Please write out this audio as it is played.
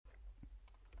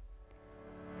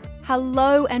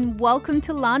Hello and welcome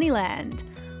to Lani Land.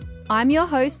 I'm your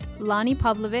host, Lani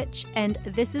Pavlovich, and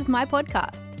this is my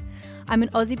podcast. I'm an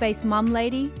Aussie-based mum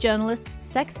lady, journalist,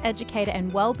 sex educator,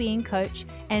 and well-being coach,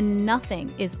 and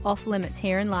nothing is off limits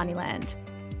here in Lani Land.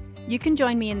 You can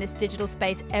join me in this digital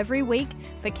space every week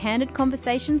for candid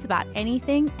conversations about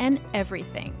anything and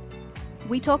everything.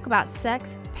 We talk about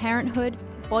sex, parenthood,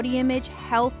 body image,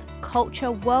 health,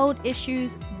 culture, world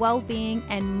issues, well-being,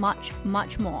 and much,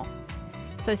 much more.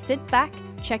 So sit back,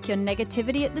 check your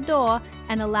negativity at the door,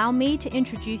 and allow me to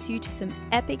introduce you to some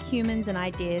epic humans and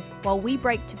ideas while we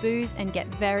break taboos and get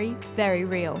very, very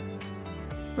real.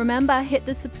 Remember, hit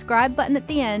the subscribe button at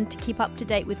the end to keep up to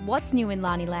date with what's new in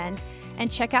Lani Land,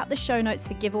 and check out the show notes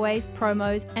for giveaways,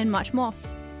 promos, and much more.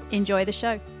 Enjoy the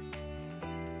show.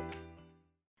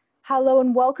 Hello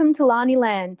and welcome to Lani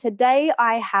Land. Today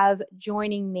I have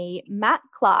joining me Matt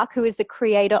Clark, who is the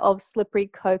creator of Slippery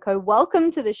Cocoa. Welcome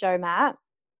to the show, Matt.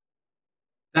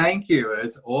 Thank you.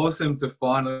 It's awesome to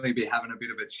finally be having a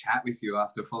bit of a chat with you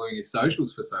after following your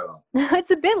socials for so long.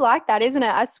 It's a bit like that, isn't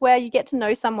it? I swear you get to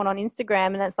know someone on Instagram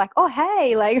and it's like, oh,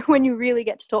 hey, like when you really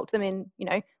get to talk to them in,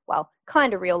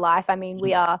 kind of real life. I mean,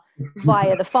 we are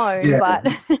via the phone, but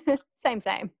same.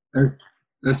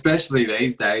 Especially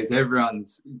these days,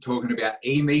 everyone's talking about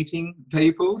e-meeting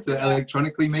people, so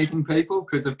electronically meeting people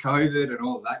because of COVID and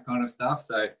all of that kind of stuff.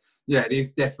 So, yeah, it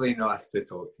is definitely nice to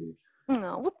talk to you.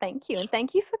 Oh, well, thank you. And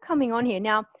thank you for coming on here.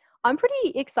 Now, I'm pretty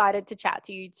excited to chat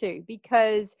to you too,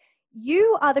 because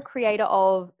you are the creator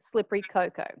of Slippery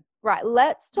Cocoa. Right.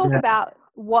 Let's talk about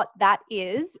what that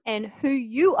is and who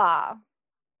you are.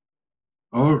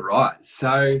 All right.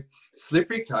 So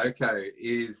Slippery Cocoa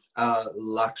is a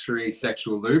luxury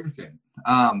sexual lubricant.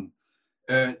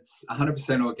 It's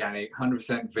 100% organic,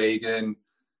 100% vegan.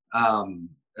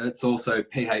 It's also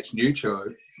pH neutral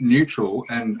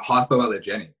and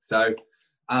hypoallergenic. So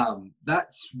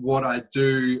that's what I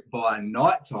do by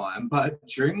nighttime. But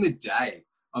during the day,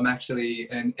 I'm actually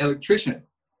an electrician.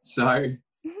 So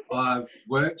I've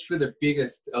worked for the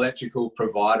biggest electrical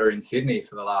provider in Sydney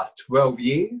for the last 12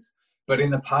 years. But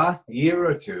in the past year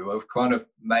or two, I've kind of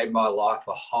made my life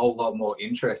a whole lot more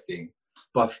interesting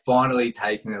by finally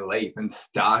taking a leap and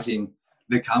starting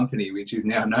the company, which is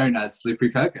now known as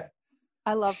Slippery Cocoa.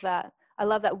 I love that.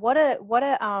 What a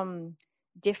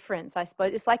difference, I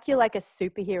suppose. It's like you're like a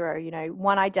superhero,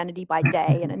 one identity by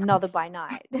day and another by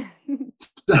night.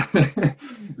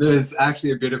 There's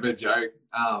actually a bit of a joke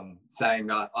saying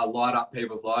that I light up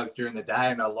people's lives during the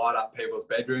day and I light up people's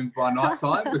bedrooms by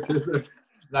nighttime because of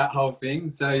that whole thing.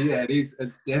 So yeah,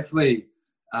 it's definitely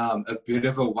a bit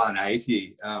of a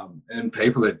 180 and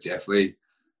people are definitely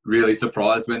really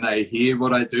surprised when they hear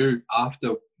what I do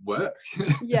after work.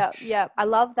 Yeah. I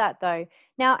love that though.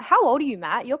 Now, how old are you,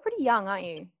 Matt? You're pretty young, aren't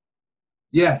you?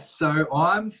 Yes, so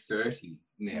I'm 30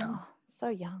 now. Oh, so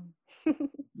young.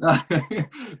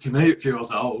 To me it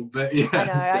feels old, but yeah.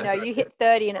 I know. You hit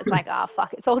 30 and it's like,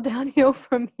 fuck, it's all downhill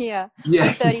from here. Yeah,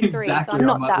 I'm 33, exactly. so I'm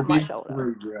not that much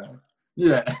older.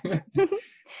 Yeah.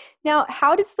 Now,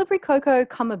 how did Slippery Cocoa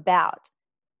come about?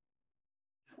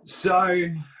 So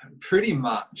pretty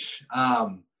much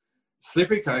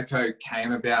Slippery Cocoa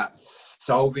came about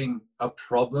solving a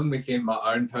problem within my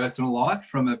own personal life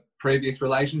from a previous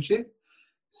relationship.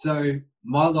 So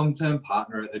my long-term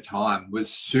partner at the time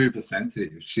was super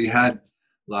sensitive. She had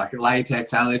like latex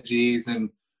allergies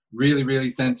and really, really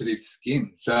sensitive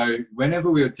skin. So whenever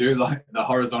we would do like the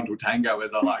horizontal tango,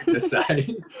 as I like to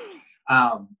say,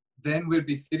 then we'd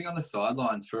be sitting on the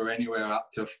sidelines for anywhere up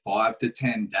to 5 to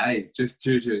 10 days just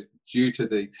due to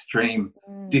the extreme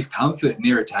discomfort and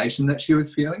irritation that she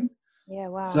was feeling. Yeah,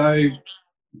 wow. So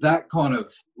that kind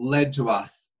of led to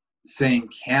us seeing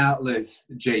countless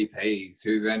GPs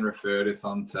who then referred us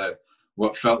on to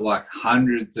what felt like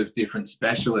hundreds of different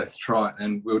specialists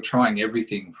and we were trying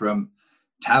everything from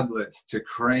tablets to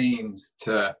creams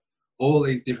to all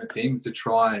these different things to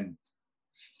try and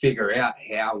figure out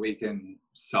how we can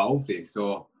solve this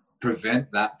or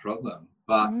prevent that problem,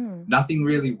 but nothing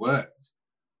really worked.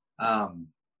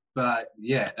 But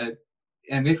yeah,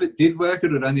 and if it did work,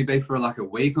 it would only be for like a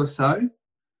week or so,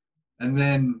 and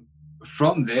then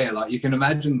from there, like you can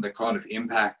imagine the kind of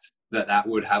impact that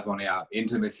would have on our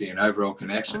intimacy and overall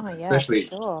connection, especially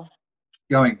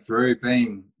going through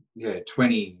being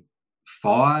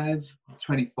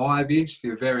 25-ish.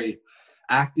 You're very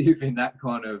active in that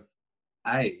kind of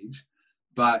age.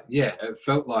 But yeah, it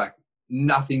felt like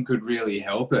nothing could really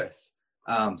help us.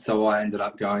 So I ended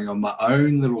up going on my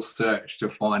own little search to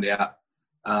find out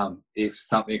if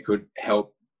something could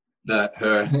help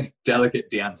her delicate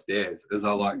downstairs, as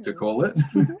I like to call it.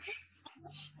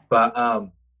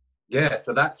 But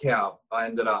so that's how I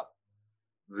ended up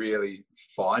really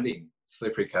finding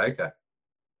Slippery Cocoa.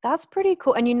 That's pretty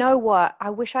cool. And you know what? I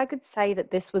wish I could say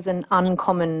that this was an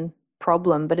uncommon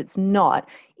problem, but it's not.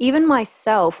 Even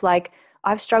myself, like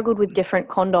I've struggled with different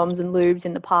condoms and lubes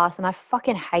in the past, and I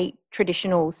fucking hate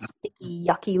traditional sticky,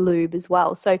 yucky lube as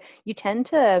well. So you tend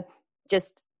to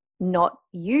just not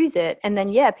use it. And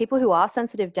then, yeah, people who are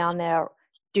sensitive down there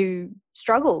do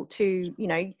struggle to, you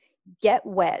know, get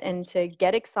wet and to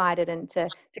get excited and to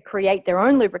create their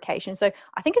own lubrication. So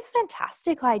I think it's a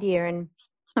fantastic idea. And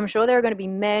I'm sure there are going to be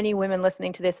many women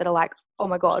listening to this that are like, oh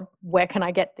my God, where can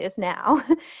I get this now?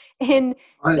 And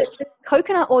the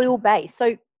coconut oil base.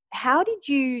 So how did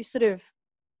you sort of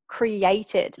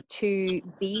create it to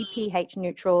be pH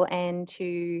neutral and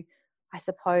to, I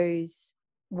suppose,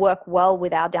 work well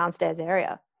with our downstairs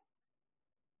area?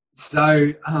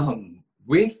 So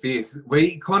with this,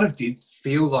 we kind of did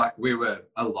feel like we were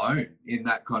alone in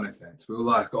that kind of sense. We were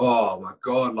like, oh my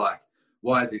God, like,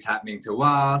 why is this happening to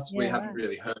us? We haven't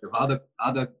really heard of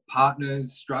other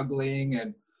partners struggling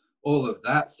and all of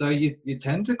that. So you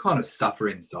tend to kind of suffer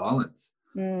in silence.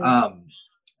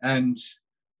 And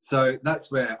so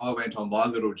that's where I went on my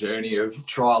little journey of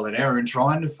trial and error and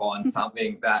trying to find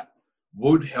something that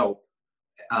would help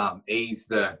ease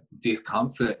the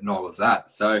discomfort and all of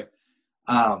that. So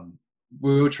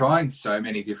we were trying so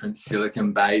many different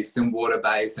silicone-based and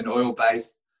water-based and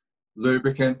oil-based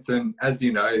lubricants, and as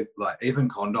you know, like even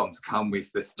condoms come with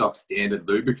the stock standard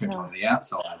lubricant on the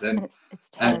outside, and it's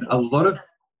a lot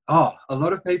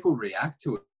of people react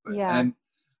to it. And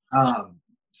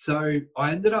so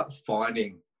I ended up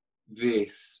finding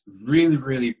this really,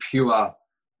 really pure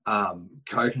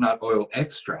coconut oil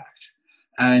extract,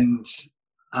 and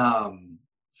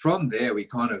from there we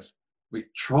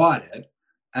tried it,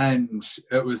 and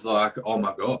it was like, oh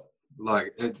my God,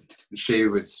 like she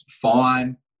was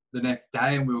fine the next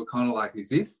day, and we were kind of like, is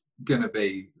this going to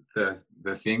be the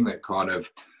thing that kind of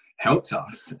helps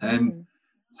us? And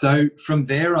so from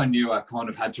there I knew I kind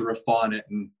of had to refine it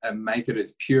and make it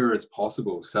as pure as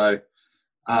possible. So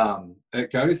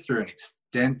it goes through an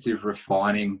extensive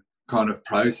refining kind of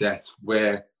process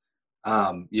where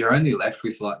you're only left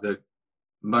with like the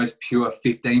most pure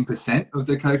 15% of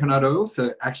the coconut oil.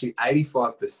 So actually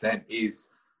 85% is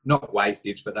not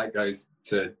wastage, but that goes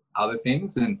to other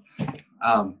things. And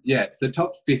it's the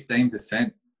top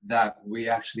 15% that we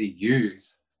actually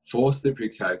use for slippery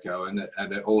cocoa, and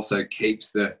it also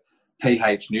keeps the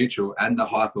pH neutral and the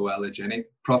hypoallergenic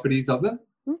properties of it.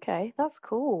 Okay, that's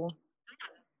cool.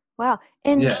 Wow.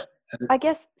 And I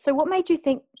guess, so what made you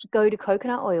think go to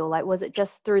coconut oil? Like, was it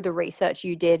just through the research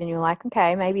you did and you're like,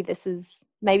 okay, maybe this is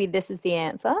the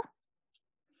answer?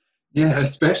 Yeah,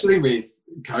 especially with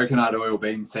coconut oil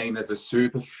being seen as a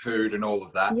superfood and all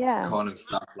of that kind of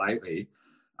stuff lately.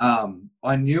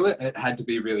 I knew it had to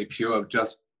be really pure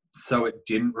just so it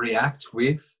didn't react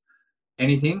with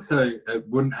anything. So it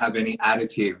wouldn't have any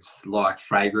additives like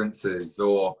fragrances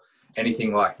or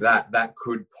anything like that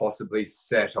could possibly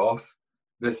set off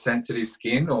the sensitive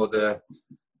skin or the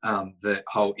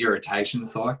whole irritation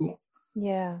cycle.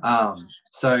 I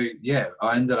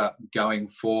ended up going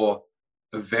for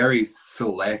a very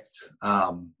select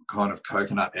kind of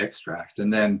coconut extract,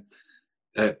 and then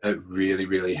it really,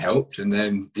 really helped. And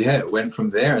then it went from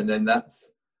there, and then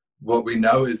that's what we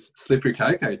know as slippery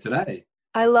cocoa today.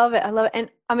 I love it.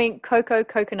 And I mean,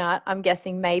 coconut, I'm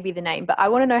guessing maybe the name, but I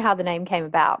want to know how the name came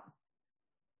about.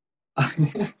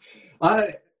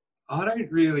 I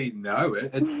don't really know it.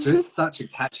 It's just such a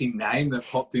catchy name that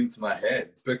popped into my head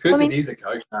because it is a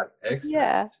coconut extract.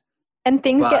 Yeah. And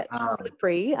things get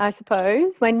slippery, I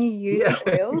suppose, when you use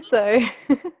the oil. So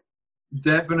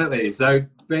definitely. So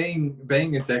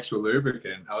being a sexual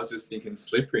lubricant, I was just thinking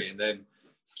slippery, and then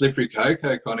slippery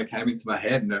cocoa kind of came into my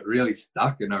head, and it really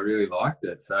stuck, and I really liked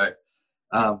it. So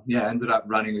I ended up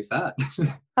running with that.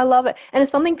 I love it. And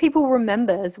it's something people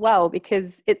remember as well,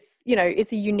 because it's, you know,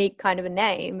 it's a unique kind of a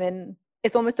name, and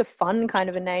it's almost a fun kind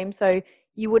of a name. So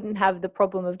you wouldn't have the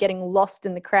problem of getting lost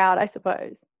in the crowd, I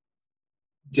suppose.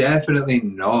 Definitely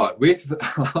not.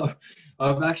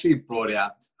 I've actually brought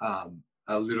out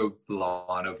a little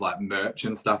line of like merch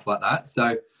and stuff like that.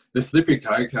 So the Slippery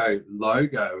Cocoa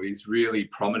logo is really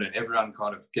prominent. Everyone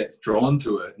kind of gets drawn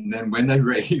to it. And then when they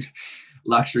read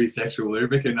luxury sexual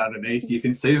lubricant underneath, you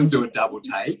can see them do a double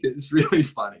take. It's really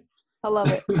funny. I love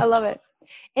it. I love it.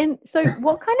 And so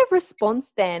what kind of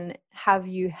response then have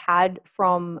you had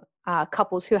from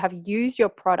couples who have used your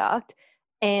product?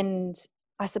 And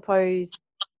I suppose,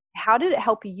 how did it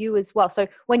help you as well? So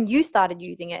when you started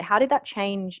using it, how did that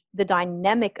change the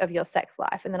dynamic of your sex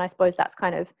life? And then I suppose that's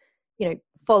kind of, you know,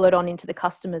 followed on into the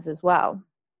customers as well.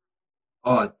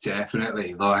 Oh,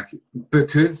 definitely. Like,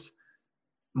 because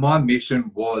my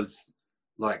mission was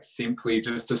like simply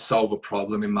just to solve a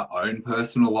problem in my own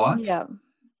personal life. Yeah.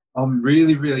 I'm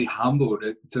really, really humbled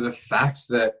to the fact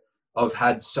that I've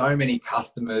had so many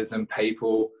customers and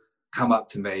people come up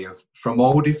to me from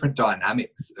all different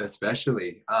dynamics,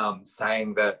 especially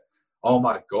saying that, oh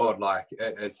my God, like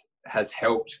it has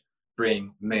helped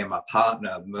bring me and my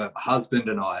partner, my husband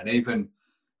and I, and even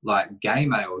like gay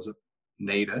males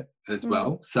need it as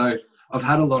well. So I've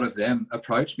had a lot of them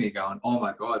approach me going, oh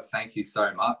my God, thank you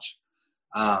so much.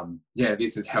 Yeah,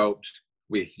 this has helped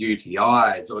with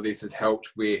UTIs, or this has helped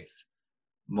with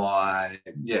my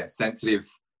sensitive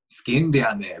skin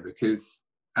down there, because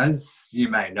as you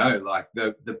may know, like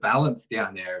the balance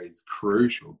down there is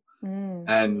crucial.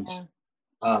 And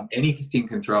anything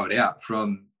can throw it out,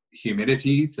 from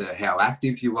humidity to how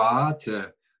active you are to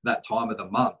that time of the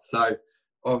month. So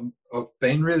I've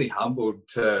been really humbled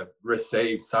to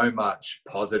receive so much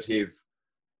positive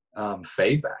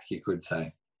feedback, you could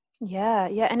say. Yeah,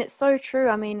 yeah. And it's so true.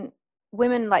 I mean,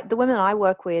 women, like the women I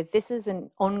work with, this is an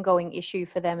ongoing issue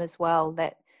for them as well,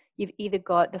 that you've either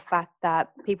got the fact that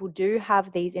people do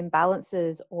have these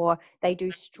imbalances, or they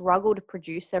do struggle to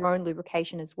produce their own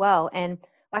lubrication as well. And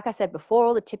like I said before,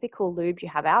 all the typical lubes you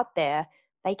have out there,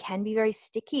 they can be very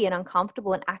sticky and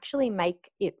uncomfortable and actually make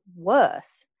it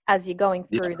worse as you're going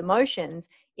through the motions.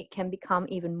 It can become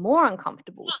even more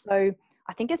uncomfortable. So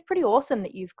I think it's pretty awesome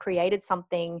that you've created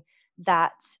something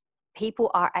that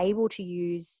people are able to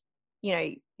use, you know,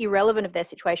 irrelevant of their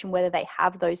situation, whether they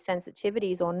have those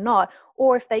sensitivities or not,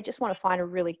 or if they just want to find a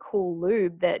really cool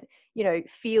lube that, you know,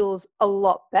 feels a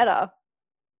lot better.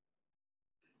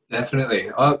 Definitely.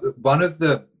 One of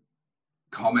the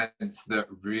comments that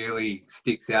really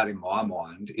sticks out in my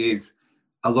mind is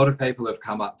a lot of people have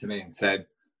come up to me and said,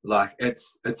 like,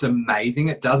 it's amazing.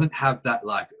 It doesn't have that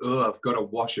like, oh, I've got to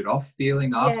wash it off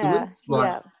feeling afterwards.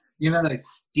 Like, you know, those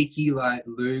sticky like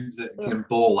lubes that can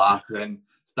ball up and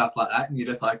stuff like that, and you're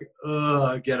just like,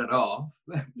 oh, get it off.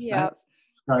 Yeah.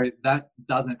 So that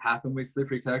doesn't happen with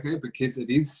Slippery Cocoa, because it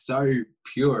is so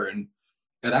pure, and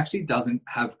it actually doesn't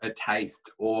have a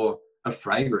taste or a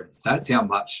fragrance. That's how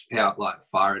like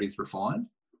far it is refined.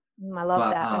 I love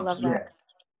that. I love that.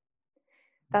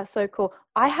 That's so cool.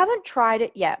 I haven't tried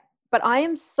it yet, but I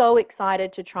am so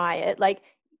excited to try it. Like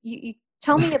you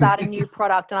tell me about a new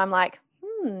product and I'm like,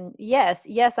 yes,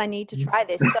 I need to try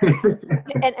this. So,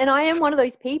 and I am one of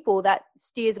those people that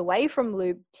steers away from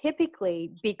lube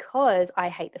typically because I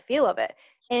hate the feel of it.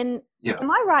 And am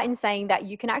I right in saying that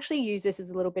you can actually use this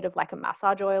as a little bit of like a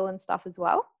massage oil and stuff as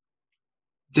well?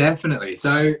 Definitely.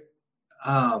 So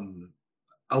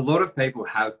a lot of people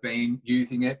have been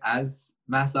using it as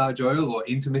massage oil or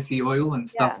intimacy oil and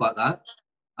stuff like that.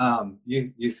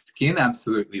 Your skin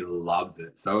absolutely loves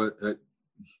it. So it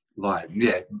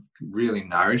really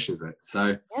nourishes it.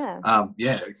 So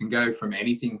it can go from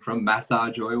anything from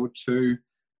massage oil to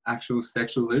actual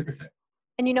sexual lubricant.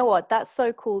 And you know what? That's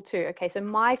so cool too. Okay, so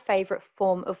my favorite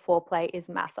form of foreplay is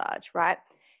massage, right?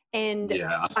 And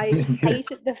I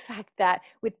hated the fact that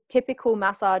with typical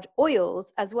massage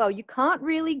oils as well, you can't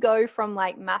really go from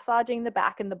like massaging the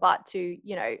back and the butt to,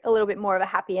 you know, a little bit more of a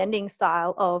happy ending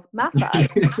style of massage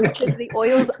because the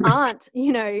oils aren't,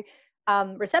 you know,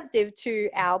 receptive to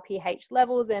our pH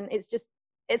levels, and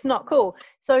it's not cool.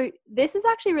 So this is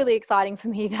actually really exciting for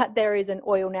me that there is an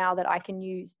oil now that I can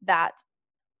use that,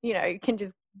 you know, can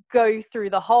just go through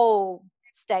the whole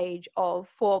stage of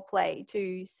foreplay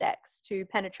to sex to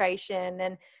penetration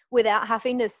and without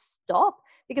having to stop,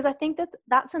 because I think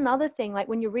that's another thing, like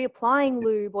when you're reapplying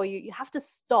lube or you have to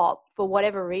stop for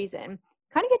whatever reason,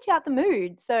 kind of get you out the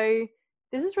mood. So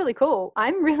this is really cool.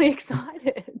 I'm really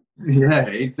excited. Yeah,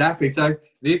 exactly. So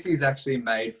this is actually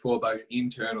made for both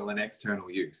internal and external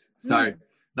use. So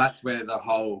that's where the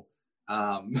whole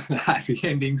happy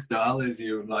ending style, as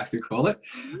you would like to call it,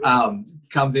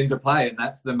 comes into play. And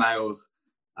that's the male's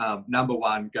number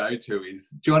one go-to is,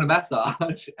 do you want a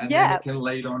massage? And then it can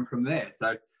lead on from there.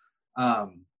 So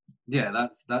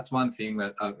that's one thing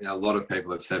that a lot of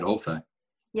people have said also.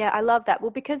 Yeah, I love that.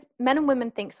 Well, because men and women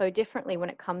think so differently when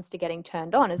it comes to getting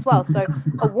turned on as well. So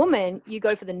a woman, you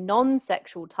go for the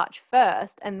non-sexual touch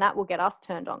first, and that will get us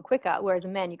turned on quicker. Whereas a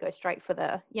man, you go straight for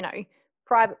the, you know,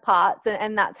 private parts,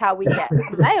 and that's how we get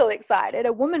a male excited.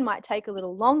 A woman might take a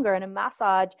little longer, and a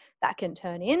massage that can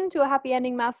turn into a happy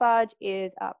ending massage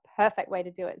is a perfect way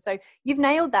to do it. So you've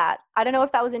nailed that. I don't know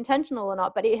if that was intentional or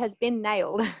not, but it has been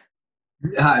nailed.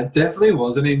 Yeah, it definitely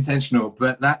wasn't intentional,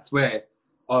 but that's where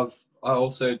I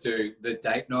also do the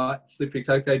date night, Slippery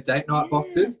Cocoa date night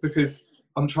boxes, because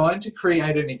I'm trying to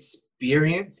create an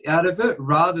experience out of it,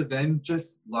 rather than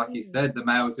just, like you said, the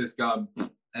male's just going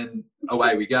and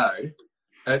away we go.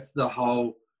 It's the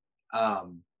whole,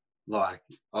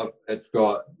 it's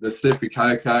got the Slippery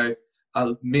Cocoa,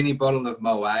 a mini bottle of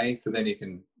Moet, so then you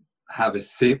can have a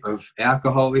sip of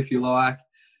alcohol if you like,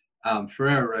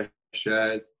 Ferrero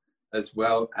Rochers, as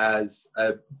well as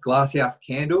a glasshouse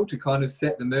candle to kind of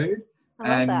set the mood,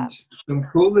 and some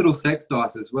cool little sex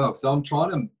dice as well. So I'm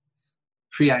trying to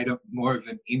create more of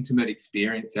an intimate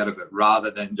experience out of it,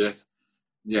 rather than just,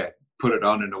 put it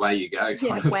on and away you go.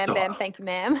 Yeah, wham, bam, thank you,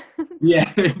 ma'am.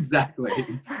 Yeah,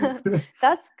 exactly.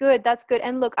 That's good. That's good.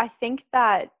 And look, I think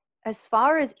that as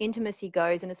far as intimacy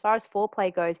goes and as far as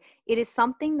foreplay goes, it is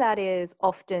something that is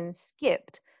often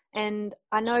skipped. And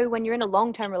I know when you're in a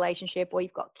long-term relationship or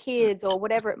you've got kids or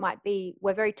whatever it might be,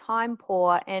 we're very time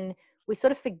poor and we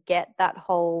sort of forget that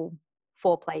whole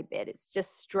foreplay bit. It's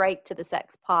just straight to the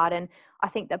sex part. And I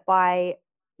think that by,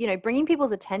 bringing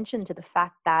people's attention to the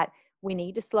fact that we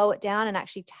need to slow it down and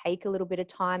actually take a little bit of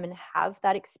time and have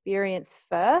that experience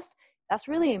first, that's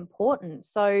really important.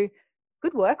 So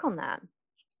good work on that.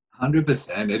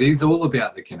 100%. It is all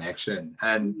about the connection.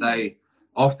 And they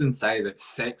often say that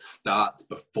sex starts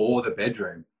before the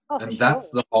bedroom. And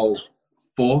that's the whole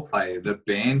foreplay, the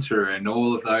banter and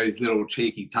all of those little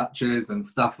cheeky touches and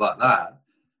stuff like that.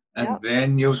 And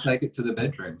then you'll take it to the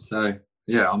bedroom. So,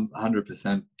 yeah, I'm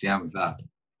 100% down with that.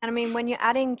 And I mean, when you're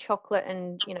adding chocolate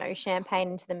and,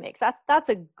 champagne into the mix, that's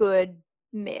a good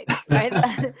mix,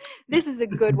 right? This is a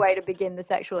good way to begin the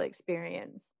sexual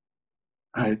experience.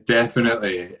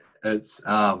 Definitely. It's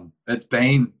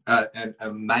been an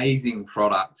amazing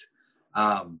product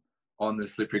on the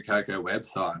Slippery Cocoa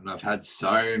website. And I've had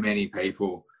so many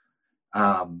people,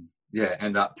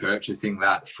 end up purchasing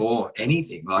that for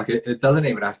anything. Like it doesn't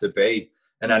even have to be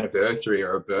an anniversary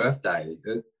or a birthday.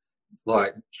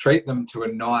 Treat them to a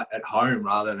night at home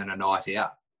rather than a night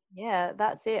out. Yeah,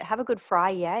 that's it. Have a good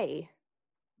Friday.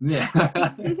 Yeah,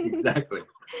 exactly.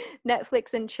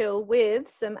 Netflix and chill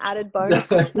with some added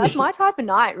bonuses. That's my type of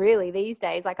night, really, these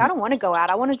days. Like, I don't want to go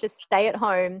out. I want to just stay at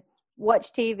home,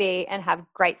 watch TV, and have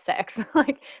great sex.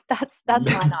 That's my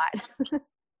night.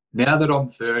 Now that I'm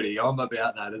 30, I'm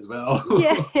about that as well.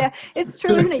 Yeah, it's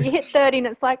true, isn't it? You hit 30 and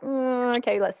it's like,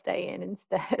 okay, let's stay in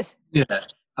instead. Yeah,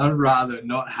 I'd rather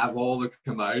not have all the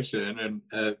commotion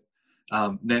and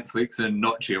Netflix and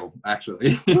not chill,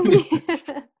 actually.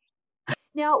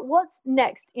 Now, what's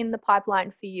next in the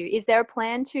pipeline for you? Is there a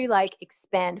plan to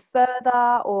expand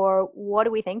further, or what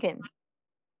are we thinking?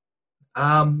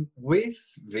 With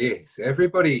this,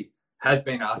 everybody has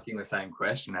been asking the same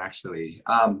question, actually.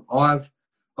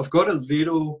 I've got a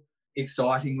little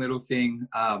exciting little thing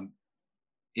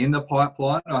in the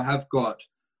pipeline. I have got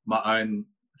my own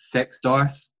sex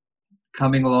dice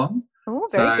coming along. Oh,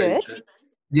 very good.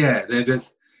 Yeah, they're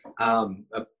just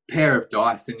a pair of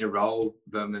dice and you roll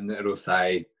them and it'll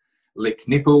say lick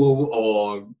nipple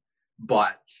or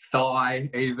bite thigh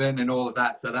even and all of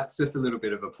that. So that's just a little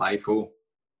bit of a playful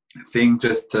thing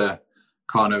just to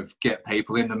kind of get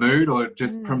people in the mood or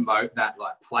just promote that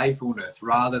playfulness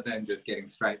rather than just getting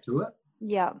straight to it.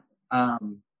 Yeah.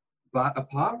 But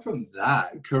apart from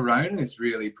that, Corona's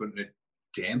really putting a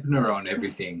dampener on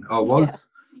everything. I was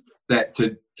set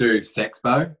to do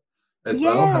Sexpo as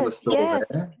well, have a store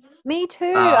there. Me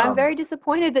too. I'm very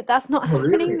disappointed that that's not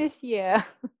happening this year.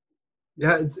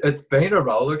 Yeah, it's been a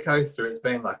roller coaster. It's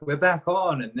been we're back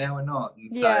on and now we're not.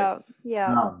 And so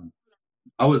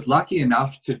I was lucky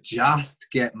enough to just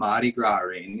get Mardi Gras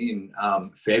in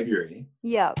February.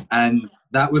 Yeah. And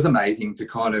that was amazing to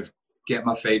kind of get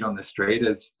my feet on the street,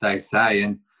 as they say,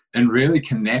 and really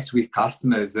connect with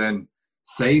customers and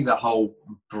see the whole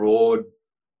broad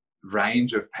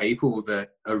range of people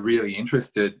that are really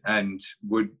interested and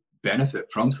would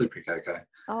benefit from Slippery Cocoa.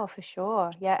 Oh, for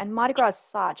sure. Yeah. And Mardi Gras is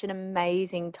such an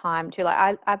amazing time too.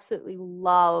 I absolutely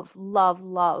love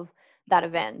that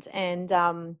event. And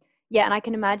and I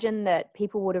can imagine that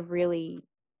people would have really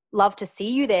loved to see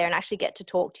you there and actually get to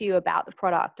talk to you about the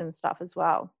product and stuff as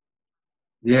well.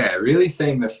 Yeah, really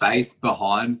seeing the face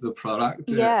behind the product.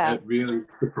 Yeah. It really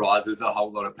surprises a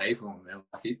whole lot of people. And they're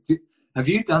like, have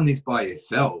you done this by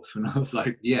yourself? And I was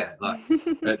like, yeah,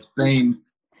 it's been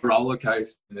roller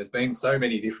coaster and there's been so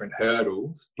many different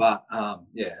hurdles, but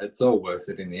it's all worth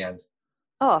it in the end.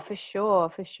 Oh, for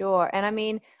sure. And I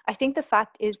mean, I think the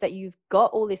fact is that you've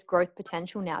got all this growth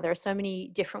potential now. There are so many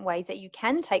different ways that you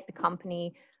can take the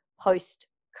company post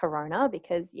Corona,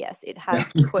 because yes, it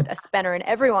has put a spanner in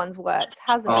everyone's works,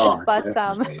 hasn't it? But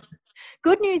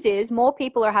good news is more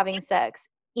people are having sex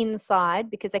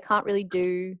inside because they can't really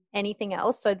do anything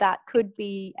else. So that could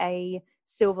be a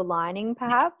silver lining,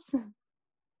 perhaps.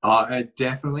 Oh, it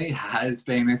definitely has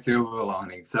been a silver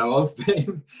lining. So I've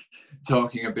been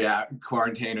talking about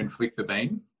quarantine and flick the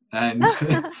bean and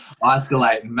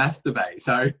isolate and masturbate.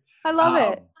 So I love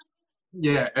it.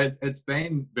 yeah, it's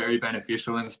been very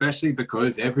beneficial, and especially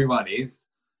because everyone is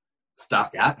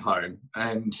stuck at home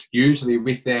and usually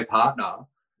with their partner.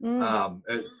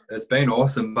 It's been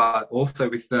awesome. But also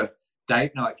with the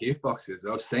date night gift boxes,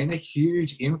 I've seen a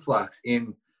huge influx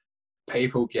in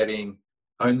people getting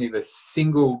only the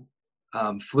single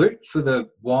flute for the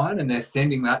wine, and they're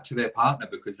sending that to their partner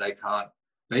because they can't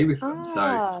be with them.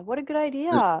 So what a good idea.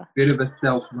 it's a bit of a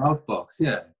self-love box.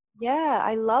 Yeah,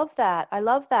 I love that. I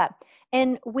love that.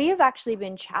 And we have actually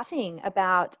been chatting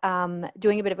about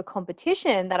doing a bit of a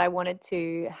competition that I wanted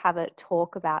to have a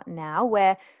talk about now,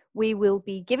 where we will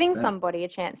be giving somebody a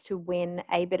chance to win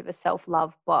a bit of a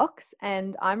self-love box.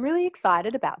 And I'm really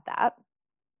excited about that.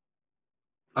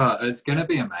 It's going to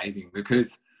be amazing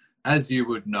because, as you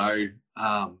would know,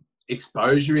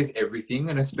 exposure is everything,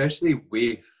 and especially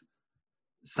with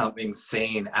something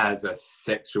seen as a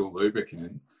sexual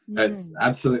lubricant, it's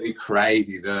absolutely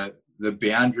crazy the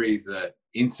boundaries that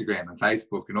Instagram and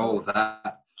Facebook and all of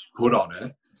that put on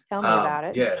it. Tell me about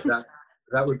it. Yeah,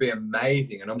 that would be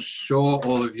amazing, and I'm sure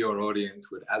all of your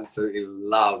audience would absolutely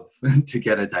love to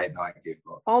get a date night gift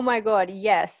box. Oh my God,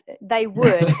 yes, they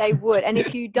would. They would. And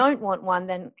if you don't want one,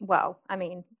 then, well, I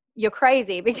mean, you're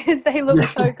crazy because they look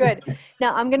so good.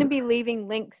 Now, I'm going to be leaving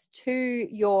links to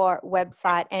your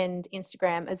website and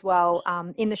Instagram as well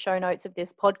in the show notes of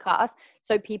this podcast,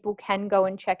 so people can go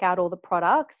and check out all the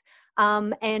products.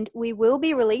 And we will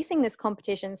be releasing this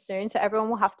competition soon, so everyone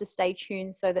will have to stay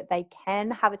tuned so that they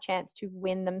can have a chance to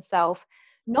win themselves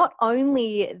not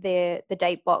only the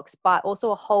date box, but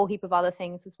also a whole heap of other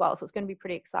things as well. So it's going to be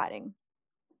pretty exciting.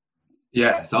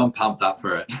 Yeah, so I'm pumped up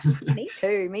for it. Me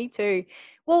too.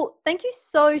 Well, thank you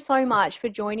so much for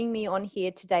joining me on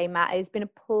here today, Matt. It's been a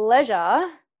pleasure,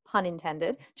 pun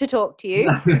intended, to talk to you.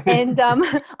 And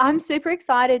I'm super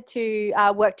excited to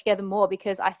work together more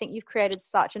because I think you've created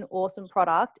such an awesome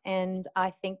product. And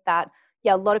I think that,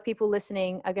 a lot of people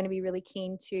listening are going to be really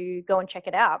keen to go and check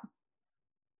it out.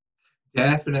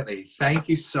 Definitely. Thank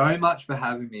you so much for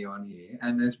having me on here.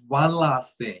 And there's one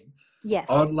last thing. Yes.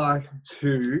 I'd like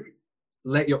to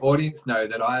let your audience know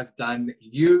that I've done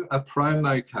you a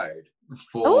promo code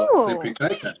for Slippery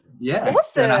Cocoa. Yes.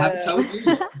 Awesome. And I haven't told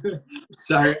you.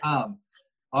 So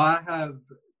I have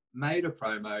made a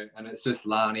promo, and it's just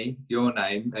Lani, your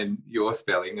name and your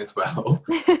spelling as well.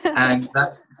 And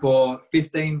that's for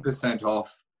 15%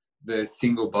 off the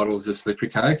single bottles of Slippery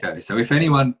Cocoa. So if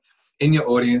anyone in your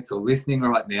audience or listening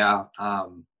right now,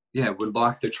 would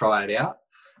like to try it out,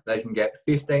 they can get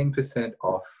 15%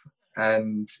 off.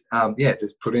 And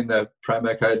just put in the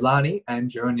promo code Lani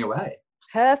and you're on your way.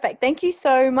 Perfect. Thank you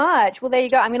so much. Well, there you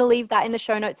go. I'm going to leave that in the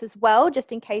show notes as well,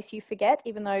 just in case you forget,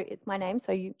 even though it's my name,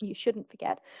 so you shouldn't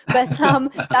forget. But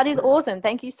that is awesome.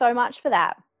 Thank you so much for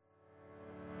that.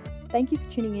 Thank you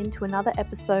for tuning in to another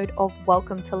episode of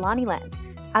Welcome to Lani Land.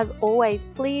 As always,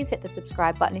 please hit the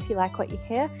subscribe button if you like what you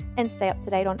hear and stay up to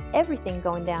date on everything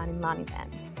going down in Lani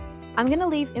Land. I'm going to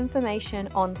leave information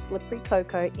on Slippery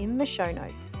Cocoa in the show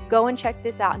notes. Go and check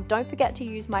this out, and don't forget to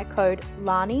use my code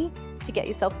LANI to get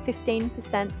yourself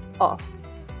 15% off.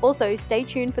 Also, stay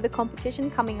tuned for the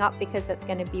competition coming up because it's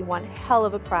going to be one hell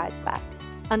of a prize back.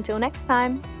 Until next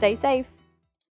time, stay safe.